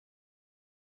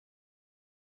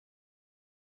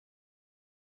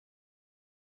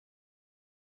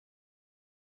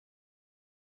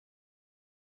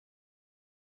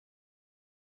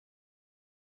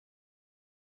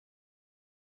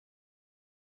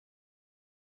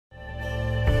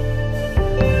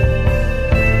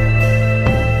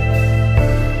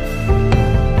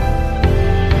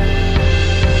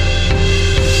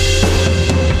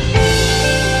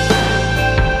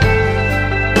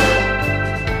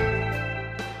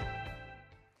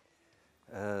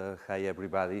Hi,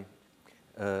 everybody.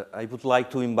 I would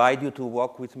like to invite you to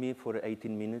walk with me for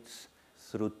 18 minutes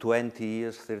through 20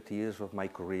 years, 30 years of my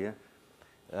career.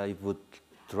 I would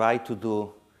try to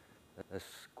do as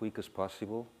quick as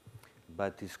possible,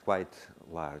 but it's quite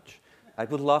large. I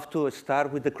would love to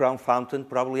start with the Crown Fountain.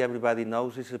 Probably everybody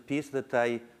knows it's a piece that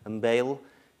I unveiled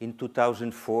in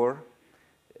 2004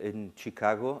 in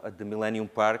Chicago at the Millennium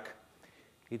Park.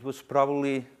 It was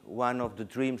probably one of the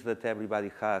dreams that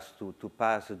everybody has, to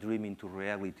pass a dream into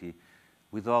reality,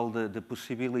 with all the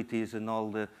possibilities and all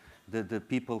the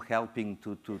people helping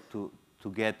to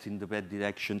get in the bad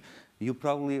direction. You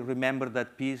probably remember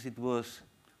that piece. It was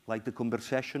like the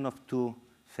conversation of two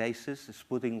faces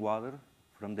spitting water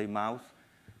from their mouth.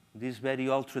 This very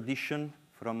old tradition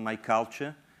from my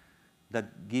culture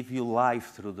that give you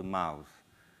life through the mouth.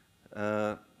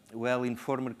 Well, in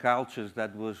former cultures,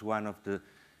 that was one of the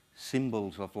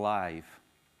symbols of life.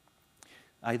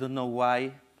 I don't know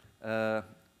why,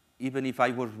 even if I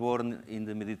was born in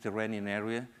the Mediterranean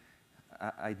area,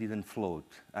 I didn't float.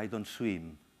 I don't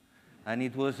swim. And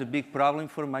it was a big problem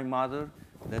for my mother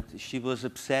that she was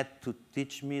upset to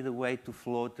teach me the way to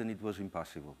float, and it was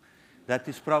impossible. That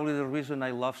is probably the reason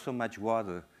I love so much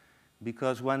water,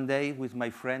 because one day with my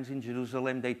friends in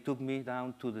Jerusalem, they took me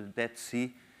down to the Dead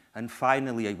Sea, and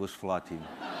finally I was floating.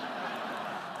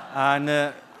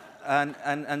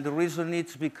 And the reason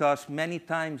is because many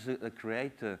times a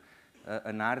creator,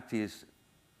 an artist,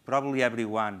 probably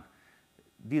everyone,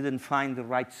 didn't find the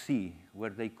right sea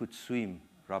where they could swim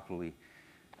properly.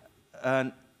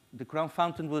 And the Crown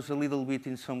Fountain was a little bit,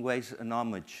 in some ways, an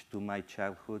homage to my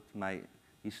childhood, my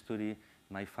history,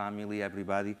 my family,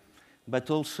 everybody, but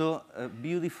also a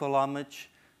beautiful homage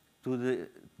to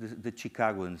the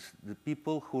Chicagoans, the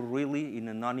people who really, in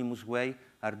an anonymous way,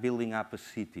 are building up a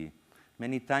city.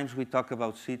 Many times we talk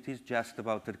about cities just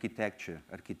about architecture,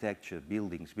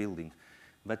 buildings.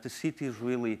 But the city is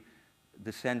really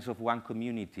the sense of one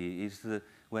community.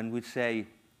 When we say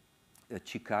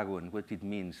Chicagoan, what it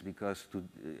means, because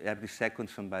every second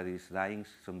somebody is dying,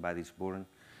 somebody is born.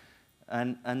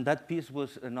 And that piece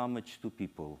was an homage to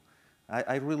people.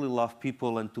 I really love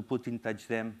people and to put in touch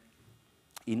them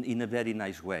in a very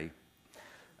nice way.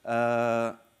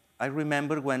 I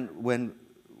remember when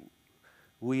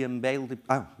we unveiled the...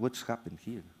 Oh, what's happened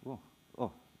here?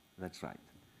 Oh, that's right.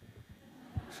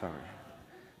 Sorry.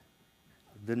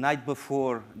 The night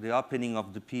before the opening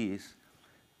of the piece,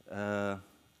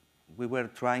 we were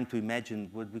trying to imagine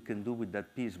what we can do with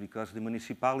that piece, because the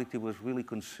municipality was really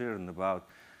concerned about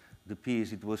the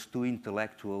piece. It was too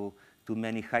intellectual, too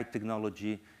many high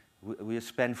technology. We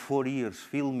spent 4 years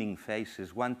filming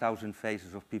faces, 1,000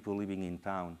 faces of people living in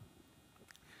town.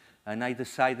 And I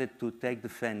decided to take the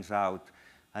fence out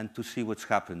and to see what's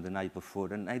happened the night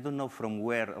before. And I don't know from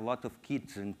where a lot of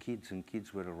kids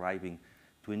were arriving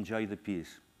to enjoy the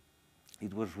piece.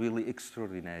 It was really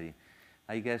extraordinary.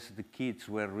 I guess the kids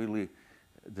were really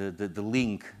the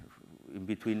link in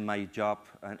between my job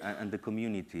and the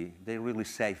community. They really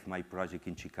saved my project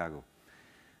in Chicago.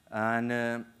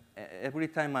 And every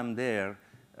time I'm there,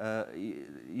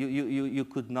 you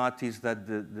could notice that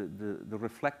the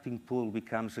reflecting pool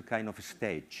becomes a kind of a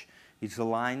stage. It's a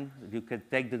line. You can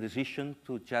take the decision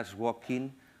to just walk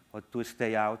in or to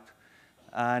stay out.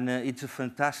 And it's a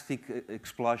fantastic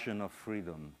explosion of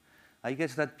freedom. I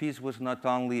guess that piece was not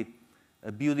only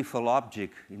a beautiful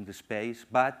object in the space,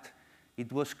 but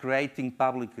it was creating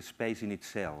public space in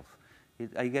itself.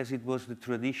 I guess it was the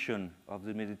tradition of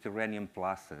the Mediterranean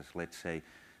plazas, let's say.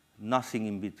 Nothing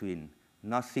in between.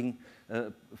 Nothing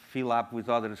fill up with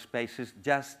other spaces,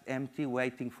 just empty,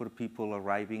 waiting for people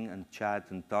arriving and chat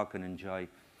and talk and enjoy.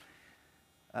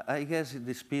 I guess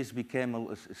this piece became,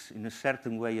 in a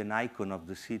certain way, an icon of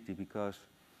the city, because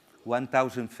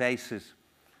 1,000 faces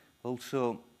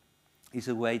also is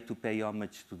a way to pay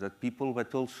homage to that people,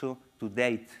 but also to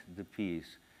date the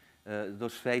piece.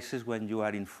 Those faces, when you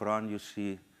are in front, you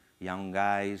see young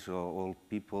guys or old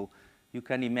people. You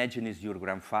can imagine it's your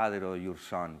grandfather or your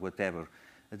son, whatever.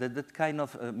 That kind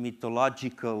of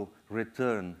mythological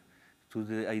return to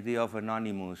the idea of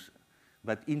anonymous,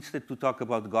 but instead to talk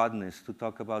about godness, to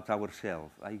talk about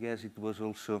ourselves. I guess it was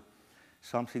also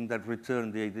something that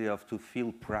returned the idea of to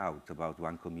feel proud about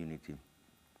one community.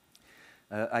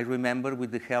 I remember,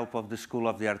 with the help of the School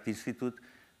of the Art Institute,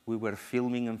 we were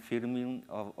filming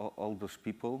all those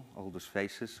people, all those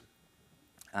faces.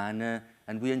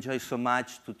 And we enjoy so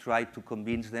much to try to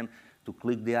convince them to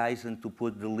click the eyes and to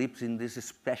put the lips in this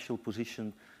special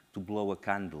position to blow a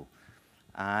candle.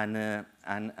 And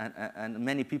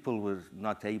many people were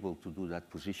not able to do that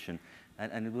position.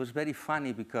 And it was very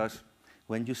funny, because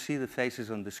when you see the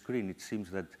faces on the screen, it seems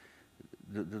that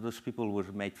those people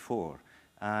were made for.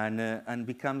 And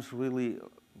becomes really,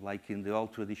 like in the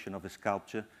old tradition of a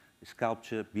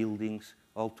sculpture, buildings,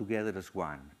 all together as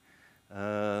one.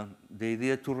 The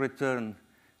idea to return,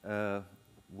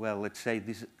 well, let's say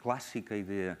this classic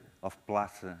idea of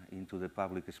plaza into the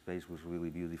public space was really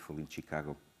beautiful in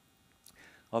Chicago.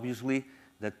 Obviously,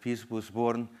 that piece was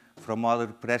born from other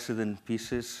precedent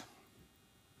pieces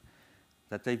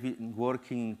that I've been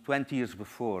working 20 years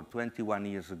before, 21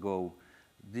 years ago,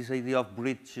 this idea of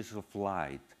bridges of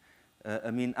light.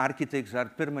 I mean, architects are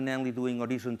permanently doing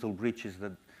horizontal bridges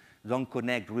that don't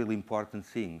connect really important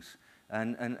things.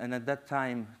 And at that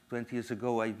time, 20 years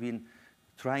ago, I've been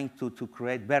trying to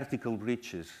create vertical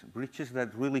bridges that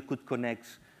really could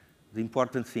connect the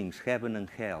important things, heaven and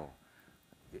hell,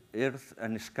 earth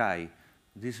and sky.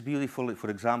 This beautiful, for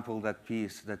example, that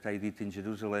piece that I did in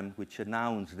Jerusalem, which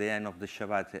announced the end of the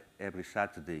Shabbat every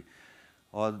Saturday,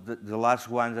 or the last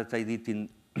one that I did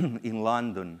in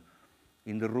London,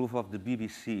 in the roof of the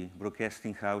BBC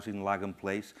broadcasting house in Lagan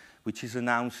Place, which is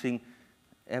announcing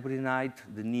every night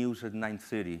the news at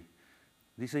 9:30.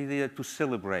 This idea to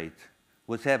celebrate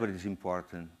whatever is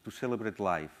important, to celebrate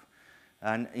life.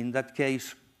 And in that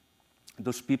case,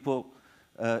 those people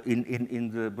in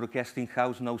the broadcasting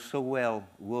house know so well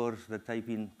words that I've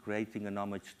been creating an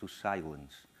homage to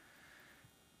silence.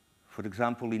 For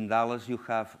example, in Dallas, you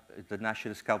have at the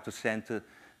National Sculpture Center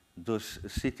those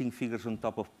sitting figures on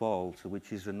top of poles,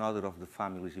 which is another of the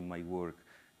families in my work.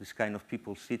 This kind of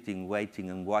people sitting, waiting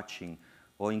and watching,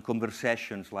 or in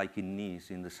conversations like in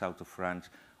Nice, in the south of France,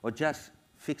 or just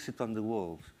fix it on the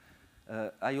walls.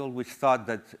 I always thought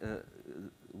that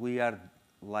we are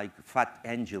like fat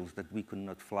angels that we could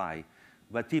not fly.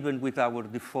 But even with our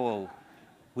default,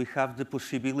 we have the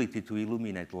possibility to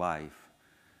illuminate life.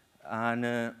 And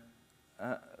the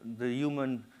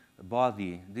human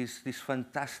body, this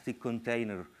fantastic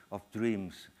container of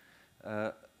dreams,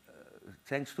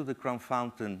 thanks to the Crown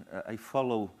Fountain, I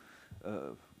follow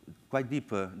quite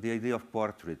deeper the idea of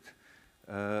portrait.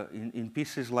 In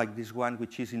pieces like this one,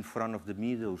 which is in front of the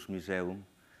Meadows Museum,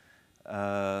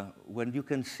 when you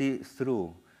can see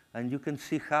through, and you can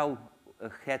see how a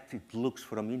head it looks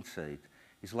from inside.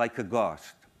 It's like a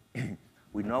ghost.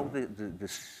 We know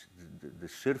the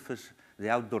surface, the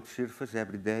outdoor surface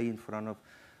every day in front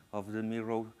of the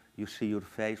mirror, you see your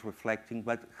face reflecting,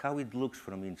 but how it looks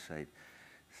from inside.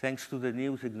 Thanks to the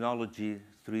new technology,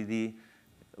 3D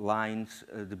lines,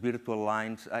 the virtual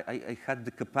lines, I had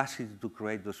the capacity to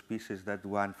create those pieces. That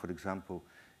one, for example,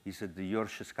 is at the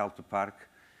Yorkshire Sculpture Park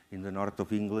in the north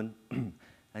of England.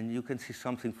 And you can see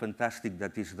something fantastic,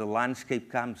 that is the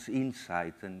landscape comes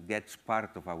inside and gets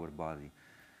part of our body.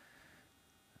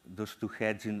 Those two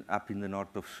heads up in the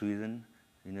north of Sweden,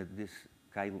 in this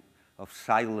kind of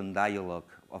silent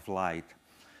dialogue of light.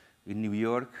 In New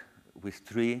York, with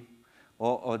 3,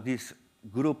 or this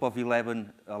group of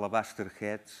 11 alabaster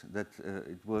heads, that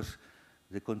it was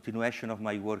the continuation of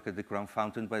my work at the Crown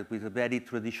Fountain, but with a very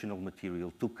traditional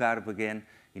material, to carve again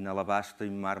in alabaster,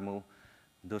 in marble,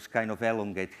 those kind of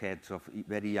elongate heads of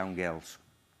very young girls.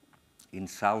 In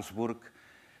Salzburg,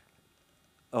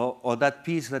 or that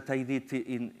piece that I did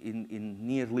in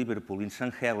near Liverpool, in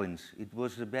St. Helens. It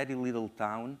was a very little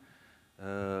town,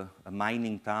 a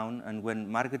mining town, and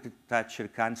when Margaret Thatcher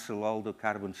canceled all the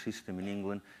carbon system in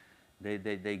England,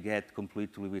 they get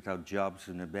completely without jobs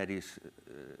in a very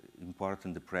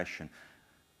important depression.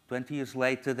 20 years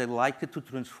later, they liked to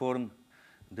transform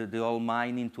the old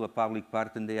mine into a public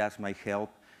park, and they asked my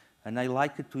help. And I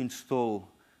liked to install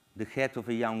the head of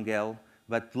a young girl,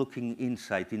 but looking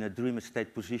inside in a dream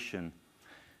state position.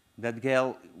 That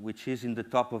girl, which is in the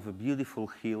top of a beautiful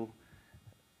hill,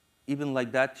 even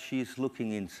like that, she is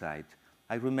looking inside.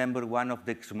 I remember one of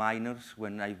the ex-miners,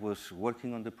 when I was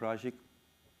working on the project,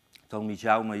 told me,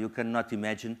 Jaume, you cannot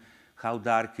imagine how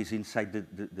dark is inside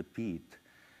the pit.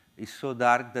 It's so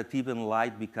dark that even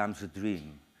light becomes a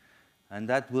dream. And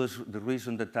that was the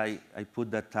reason that I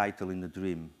put that title in the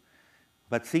dream.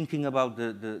 But thinking about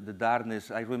the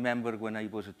darkness, I remember when I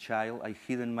was a child, I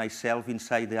hidden myself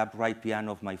inside the upright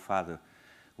piano of my father.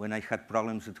 When I had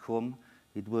problems at home,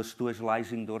 it was 2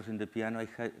 sliding doors in the piano,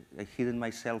 I hidden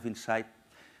myself inside.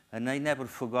 And I never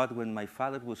forgot when my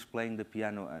father was playing the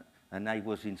piano and I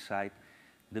was inside,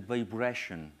 the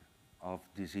vibration of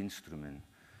this instrument.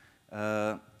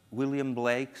 William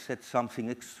Blake said something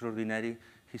extraordinary.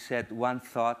 He said, one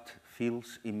thought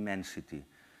fills immensity.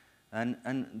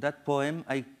 And that poem,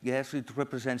 I guess it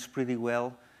represents pretty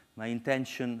well my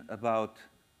intention about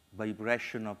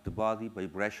vibration of the body,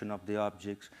 vibration of the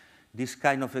objects, this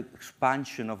kind of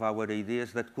expansion of our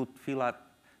ideas that could fill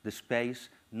up the space,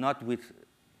 not with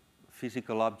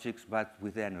physical objects, but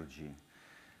with energy.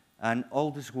 And all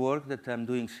this work that I'm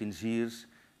doing since years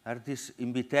are this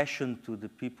invitation to the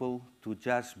people to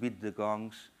just beat the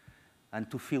gongs and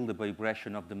to feel the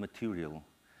vibration of the material.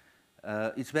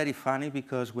 It's very funny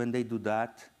because when they do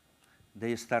that,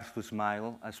 they start to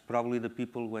smile, as probably the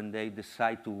people when they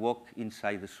decide to walk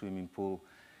inside the swimming pool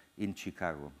in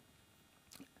Chicago.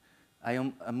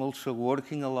 I'm also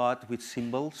working a lot with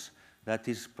symbols. That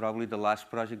is probably the last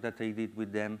project that I did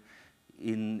with them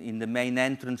in the main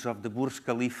entrance of the Burj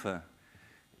Khalifa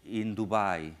in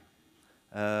Dubai.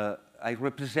 I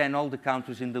represent all the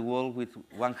countries in the world with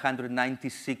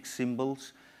 196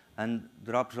 symbols, and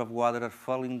drops of water are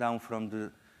falling down from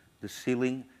the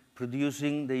ceiling,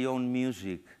 producing their own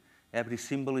music. Every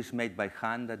symbol is made by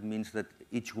hand. That means that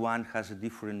each one has a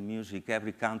different music.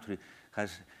 Every country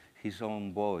has his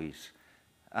own voice.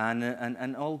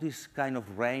 And all this kind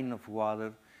of rain of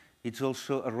water, it's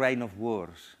also a rain of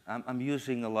words. I'm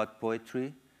using a lot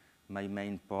poetry. My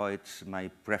main poets, my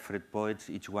preferred poets,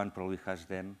 each one probably has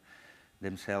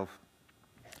themselves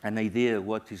an idea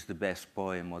what is the best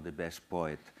poem or the best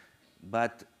poet.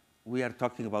 But we are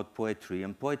talking about poetry,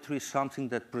 and poetry is something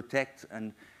that protects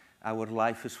our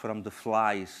lives from the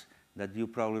flies that you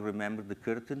probably remember, the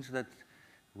curtains that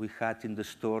we had in the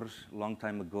stores a long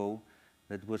time ago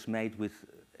that was made with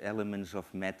elements of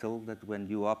metal that when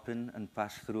you open and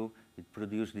pass through, it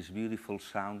produced this beautiful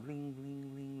sound, ring, ring,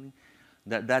 ring, ring.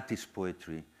 That is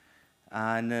poetry.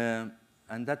 And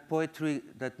that poetry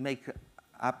that makes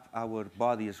up our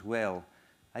body as well.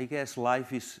 I guess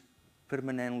life is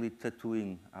permanently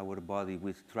tattooing our body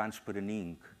with transparent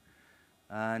ink.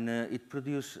 And it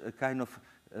produces a kind of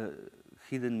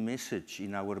hidden message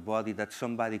in our body that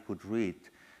somebody could read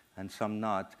and some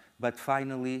not. But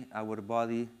finally, our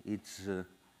body, it's,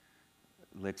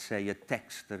 let's say, a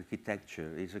text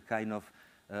architecture. It's a kind of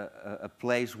a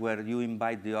place where you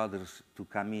invite the others to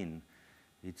come in.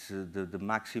 It's the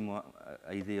maximum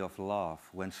idea of love,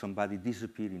 when somebody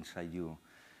disappears inside you.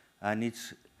 And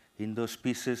it's in those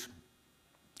pieces,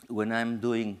 when I'm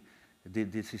doing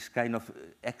this is kind of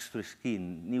extra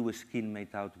skin, new skin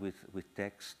made out with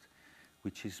text,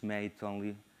 which is made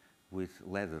only with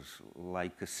letters,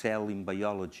 like a cell in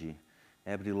biology.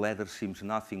 Every letter seems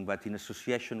nothing, but in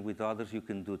association with others, you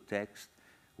can do text,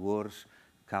 words,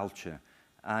 culture.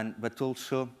 But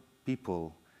also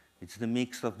people. It's the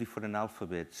mix of different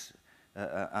alphabets.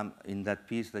 In that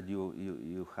piece that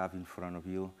you have in front of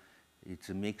you, it's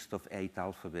a mix of 8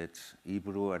 alphabets: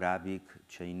 Hebrew, Arabic,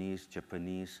 Chinese,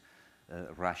 Japanese,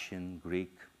 Russian,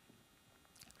 Greek.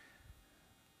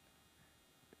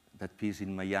 That piece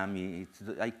in Miami,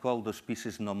 I call those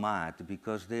pieces nomad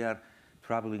because they are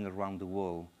traveling around the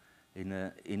world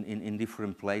in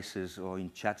different places, or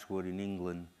in Chatsworth in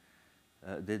England.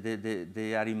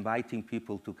 They are inviting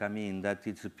people to come in. That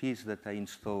it's a piece that I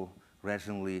installed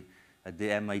recently at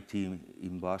the MIT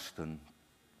in Boston.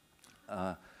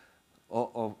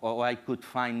 Or I could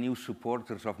find new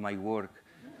supporters of my work,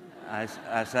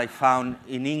 as I found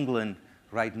in England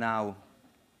right now,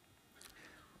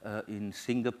 in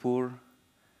Singapore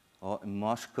or in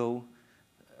Moscow.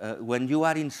 When you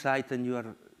are inside and you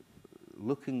are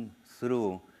looking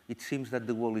through, it seems that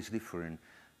the world is different.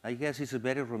 I guess it's a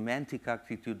very romantic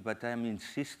attitude, but I'm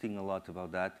insisting a lot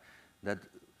about that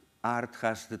art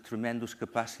has the tremendous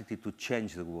capacity to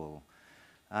change the world.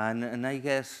 And I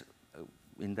guess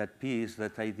in that piece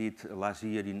that I did last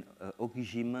year in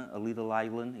Okijima, a little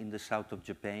island in the south of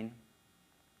Japan,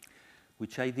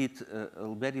 which I did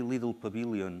a very little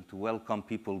pavilion to welcome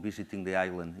people visiting the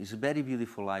island. It's a very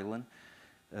beautiful island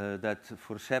that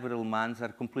for several months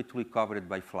are completely covered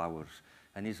by flowers.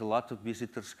 And there's a lot of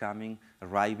visitors coming,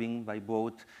 arriving by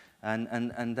boat. And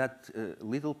that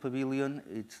little pavilion,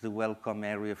 it's the welcome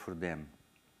area for them.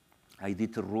 I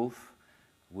did a roof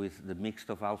with the mix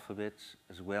of alphabets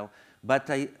as well. But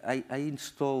I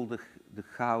installed the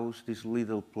house, this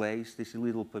little place, this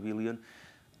little pavilion,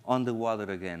 on the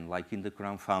water again, like in the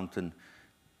Crown Fountain,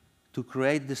 to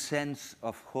create the sense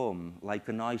of home, like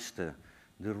an oyster.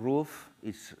 The roof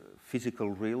is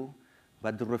physical real,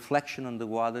 but the reflection on the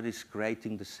water is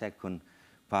creating the second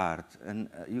part. And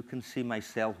you can see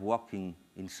myself walking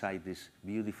inside this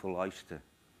beautiful oyster.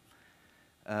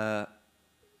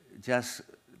 Just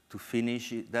to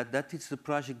finish, that is the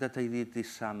project that I did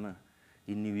this summer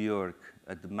in New York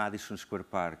at the Madison Square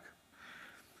Park.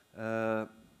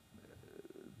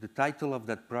 The title of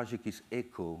that project is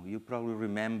Echo. You probably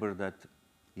remember that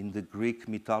in the Greek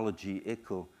mythology,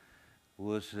 Echo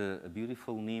was a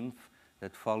beautiful nymph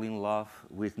that fell in love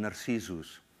with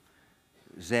Narcissus.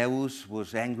 Zeus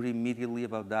was angry immediately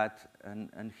about that,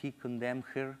 and he condemned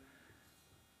her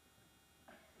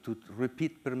to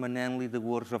repeat permanently the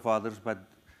words of others, but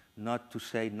not to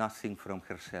say nothing from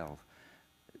herself.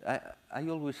 I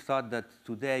always thought that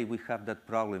today we have that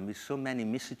problem with so many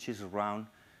messages around,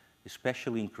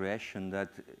 especially in creation,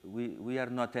 that we are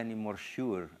not anymore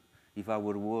sure if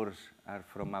our words are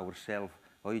from ourselves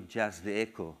or it's just the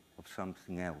echo of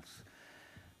something else.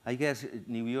 I guess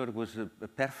New York was a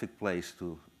perfect place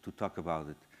to talk about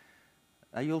it.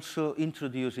 I also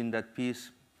introduced in that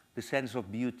piece the sense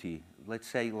of beauty, let's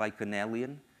say like an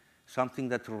alien, something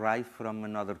that arrived from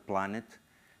another planet,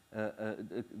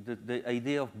 the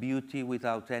idea of beauty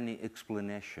without any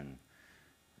explanation,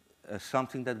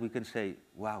 something that we can say,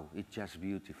 wow, it's just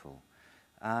beautiful.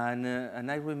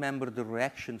 And I remember the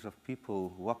reactions of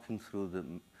people walking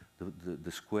through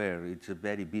the square. It's a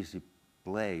very busy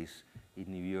place in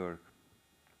New York.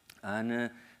 And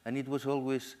it was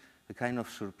always a kind of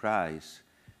surprise.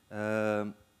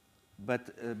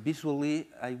 But visually,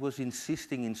 I was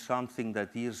insisting in something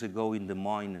that years ago in Des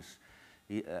Moines,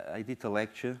 I did a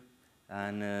lecture,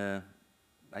 and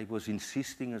I was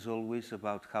insisting, as always,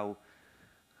 about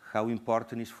how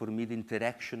important is for me the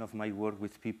interaction of my work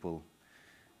with people.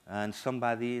 And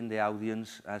somebody in the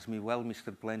audience asked me, well,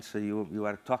 Mr. Plensa, you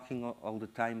are talking all the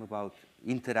time about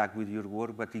interact with your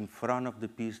work, but in front of the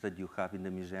piece that you have in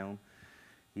the museum,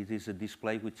 it is a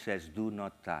display which says, do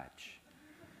not touch.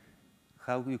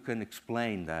 How you can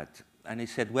explain that? And I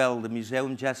said, well, the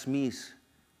museum just missed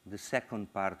the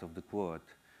second part of the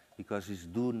quote, because it's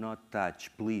do not touch,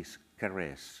 please,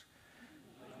 caress.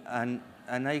 And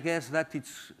I guess that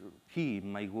it's key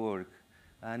in my work.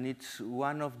 And it's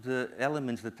one of the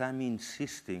elements that I'm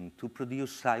insisting to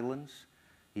produce silence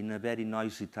in a very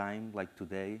noisy time like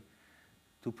today,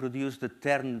 to produce the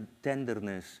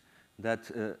tenderness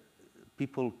that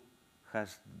people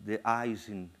has the eyes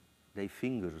in their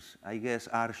fingers. I guess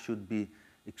art should be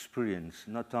experienced,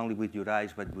 not only with your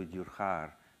eyes, but with your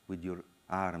heart, with your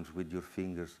arms, with your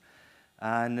fingers.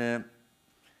 And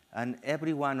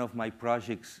every one of my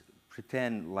projects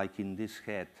pretend, like in this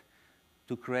head,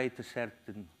 to create a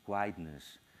certain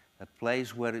quietness, a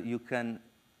place where you can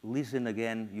listen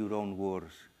again your own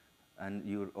words and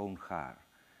your own heart.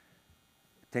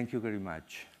 Thank you very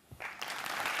much.